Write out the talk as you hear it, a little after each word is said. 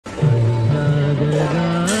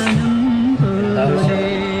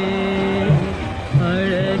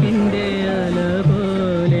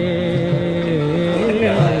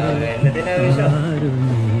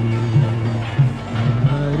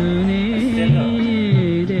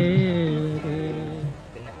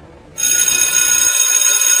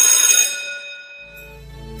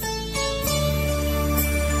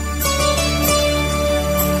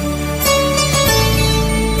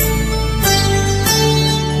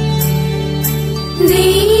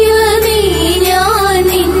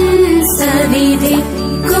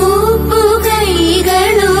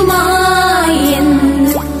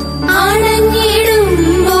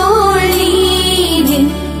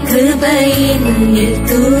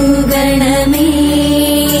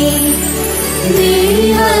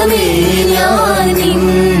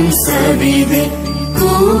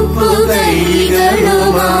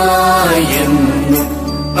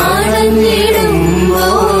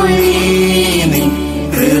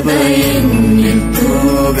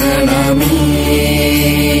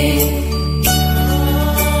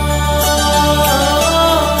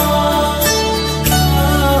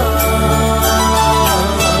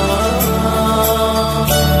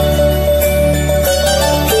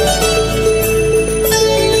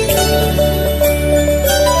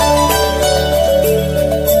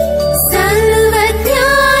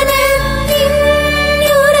സർവജ്ഞാനത്തിൻ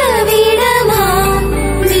ഉറവിടം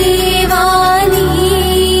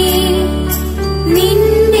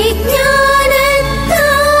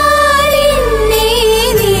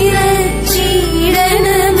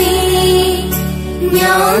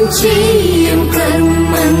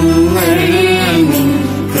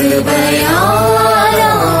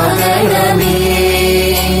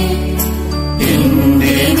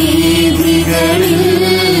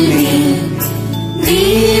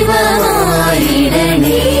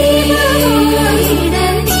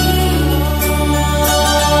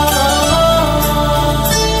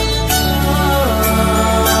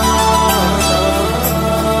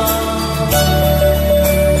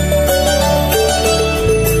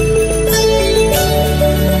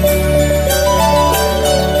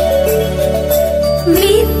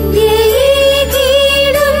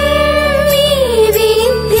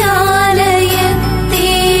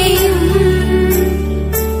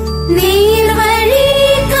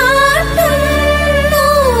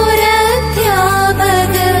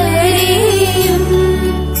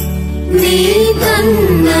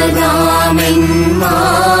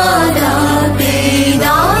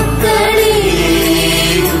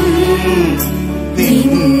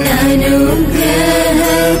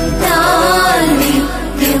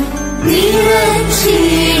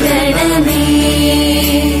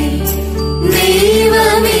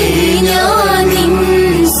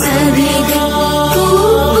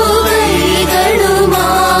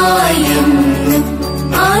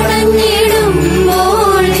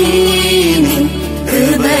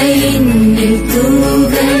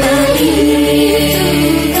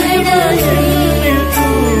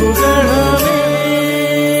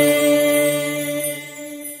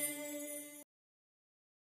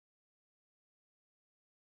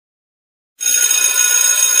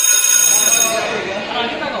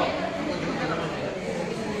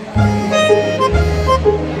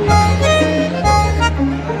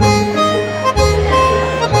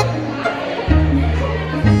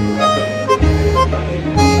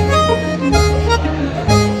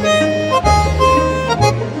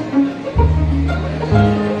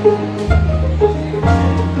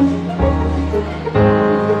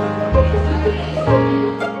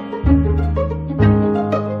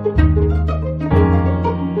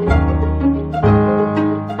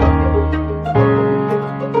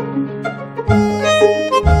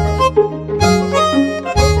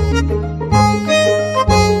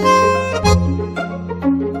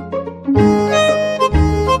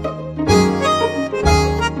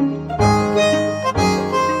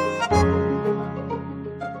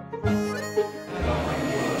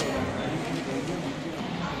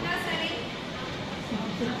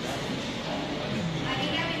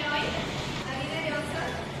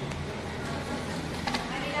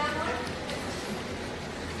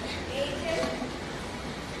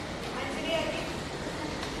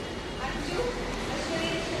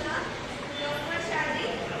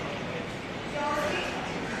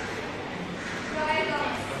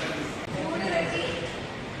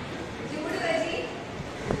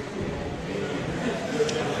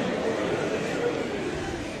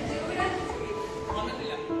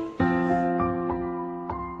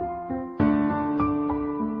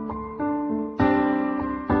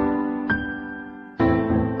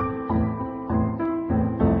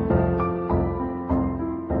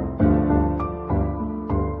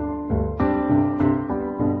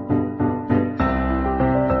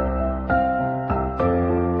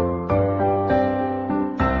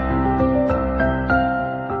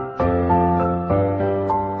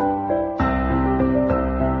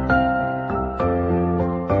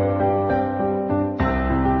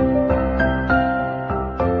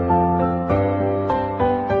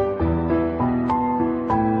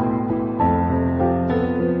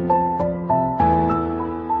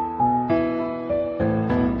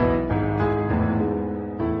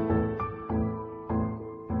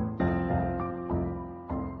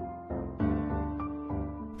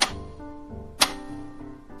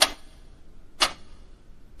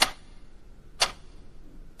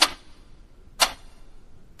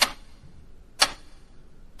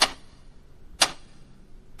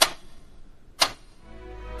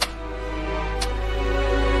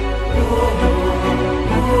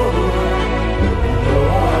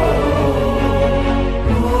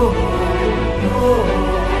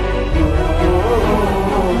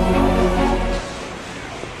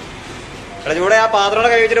പാത്രങ്ങളെ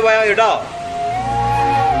കൈ വെച്ചിട്ട് പോയാൽ മതി കേട്ടോ.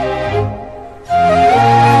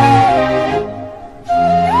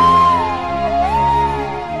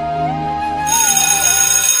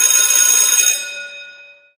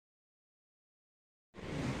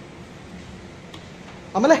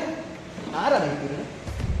 അമലേ, ആരാണ്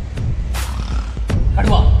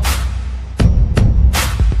അടുവാ?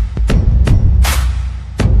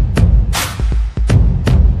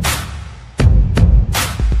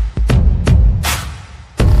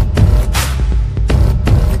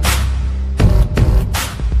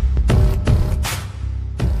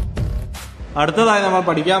 അടുത്തതായി നമ്മൾ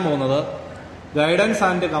പഠിക്കാൻ പോകുന്നത് ഗൈഡൻസ്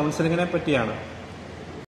ആൻഡ് കൗൺസിലിങ്ങിനെ പറ്റിയാണ്.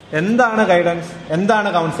 എന്താണ് ഗൈഡൻസ്, എന്താണ്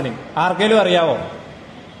കൗൺസിലിംഗ്? ആർക്കെങ്കിലും അറിയാവോ?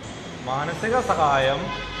 മാനസിക സഹായം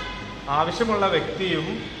ആവശ്യമുള്ള വ്യക്തിയും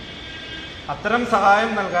അത്തരം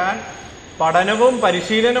സഹായം നൽകാൻ പഠനവും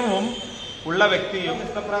പരിശീലനവും ഉള്ള വ്യക്തിയും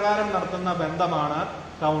ഇഷ്ടപ്രകാരം നടത്തുന്ന ബന്ധമാണ്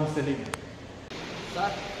കൗൺസിലിംഗ്.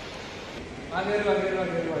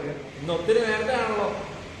 ഇന്ന് ഒത്തിരി നേരത്തെ ആണല്ലോ.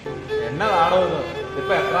 എന്നതാണോ ഇത്?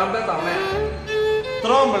 ഇപ്പൊ എത്രാമത്തെ തവണയാണ്?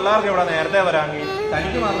 ഇത്രയും പിള്ളേർക്ക് ഇവിടെ നേരത്തെ വരാമെങ്കിൽ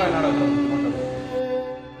തനിക്ക് മാത്രം എന്നാടോ ബുദ്ധിമുട്ടത്?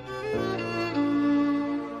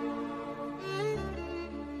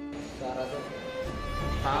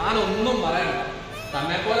 താനൊന്നും പറയണ്ട.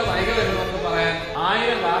 തന്നെ പോലെ വൈകി വരുന്നവർക്ക് പറയാൻ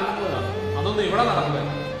 1000 കാരണങ്ങൾ കാണും. അതൊന്നും ഇവിടെ നടക്കില്ല.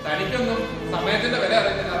 തനിക്കൊന്നും സമയത്തിന്റെ വില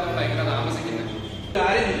അറിയുന്നില്ലാത്തതുകൊണ്ട് ഇങ്ങനെ താമസിക്കുന്നത്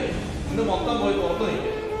കാര്യമില്ല. ഇന്ന് മൊത്തം പോയി പുറത്തു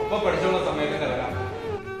നിൽക്കും. അപ്പൊ പഠിച്ചുള്ള സമയത്തിന്റെ വില.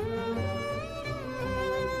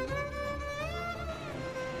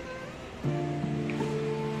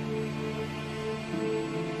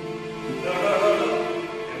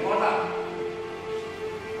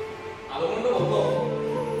 അതുകൊണ്ട് ഒന്നോ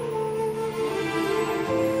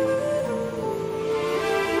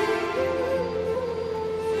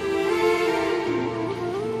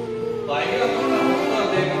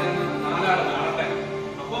നാലാള് കാണട്ടെ.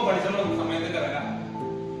 അപ്പൊ പഠിച്ചുള്ള സമയത്തിന്റെ വില.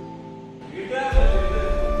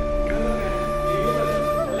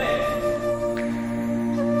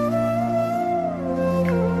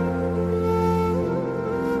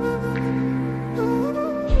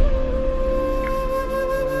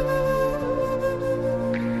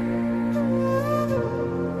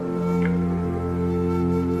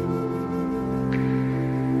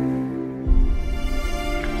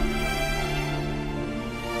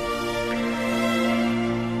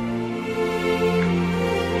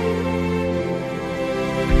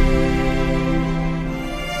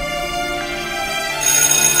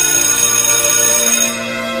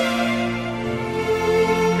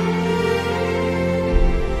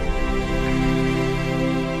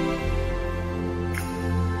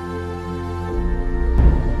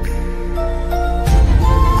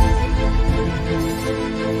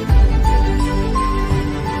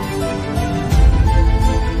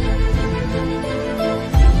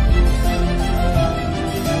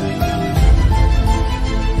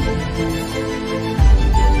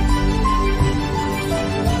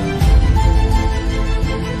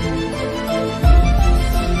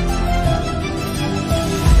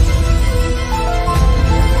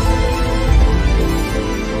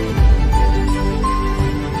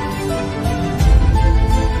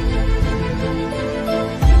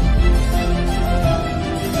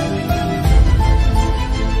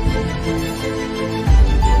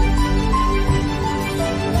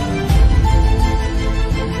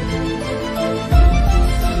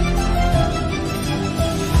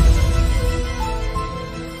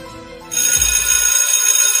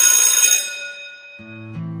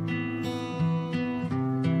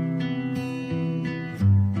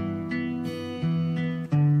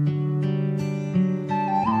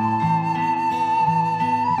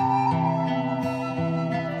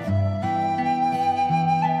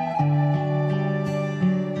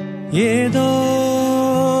 ഏതോ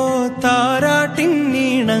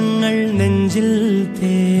താരാട്ടിന്നീണങ്ങൾ നെഞ്ചിൽ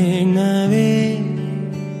തേങ്ങവേ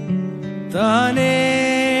താനേ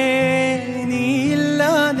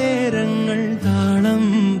നീയില്ലാ നേരങ്ങൾ താളം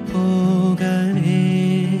പോകവേ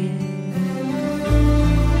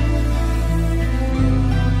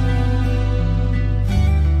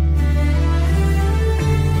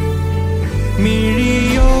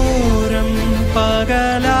മിഴിയോരം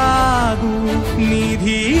പകലാകൂ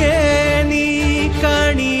നിധിയേ നീ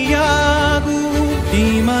കണിയാകൂ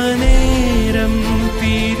ഇമനേരം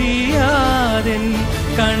പിരിയാതെൻ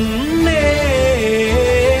കണ്ണേ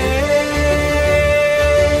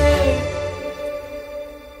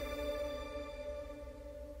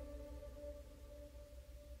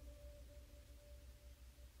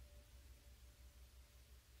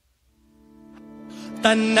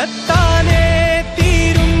തന്നെത്താനേ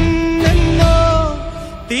തീരുന്നെന്നോ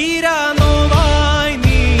തീരാനോവായി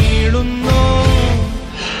നീളുന്നോ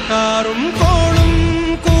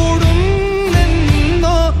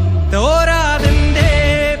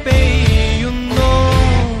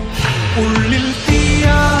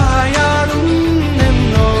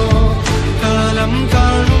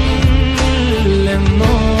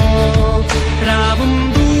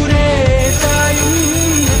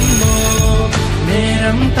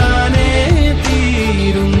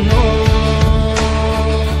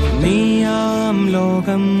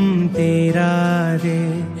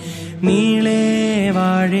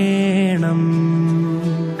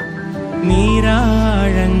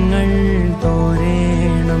നീരാഴങ്ങൾ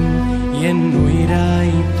തോരേണം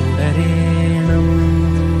എന്നുയിരായി തുടരേണം.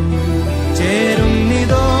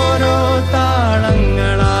 ചേരുന്നിതോരോ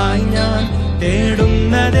താളങ്ങളായി ഞാൻ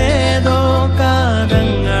തേടുന്നതേതോ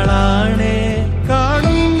കാതങ്ങളാണേ.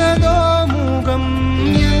 കാണുന്നതോ മുഖം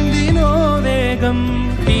എന്തിനോ വേഗം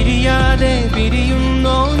പിരിയാതെ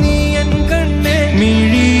പിരിയുന്നോ നീ എൻ കണ്ണേ.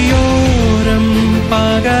 മിഴിയോരം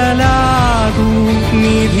പകലാകൂ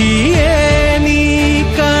നിധിയേ നീ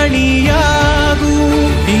കണിയാകൂ.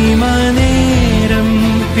 ഇമനേരം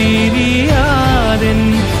പിരിയാതെൻ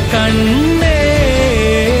കണ്ണേ.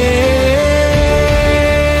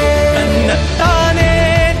 തന്നെത്താനേ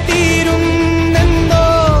തീരുന്നെന്തോ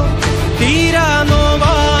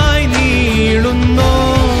തീരാനോവായി നീളുന്നോ.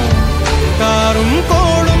 കാറും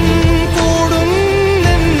കോളും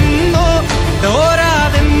കൂടുന്നെന്നോ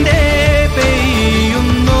തോരാതെന്തേ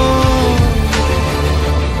പെയ്യുന്നോ.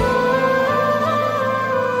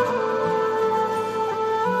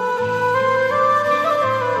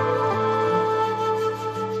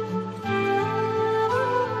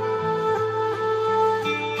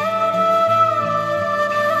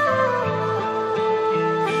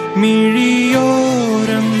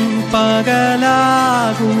 മിഴിയോരം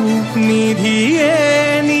പകലാകൂ നിധിയേ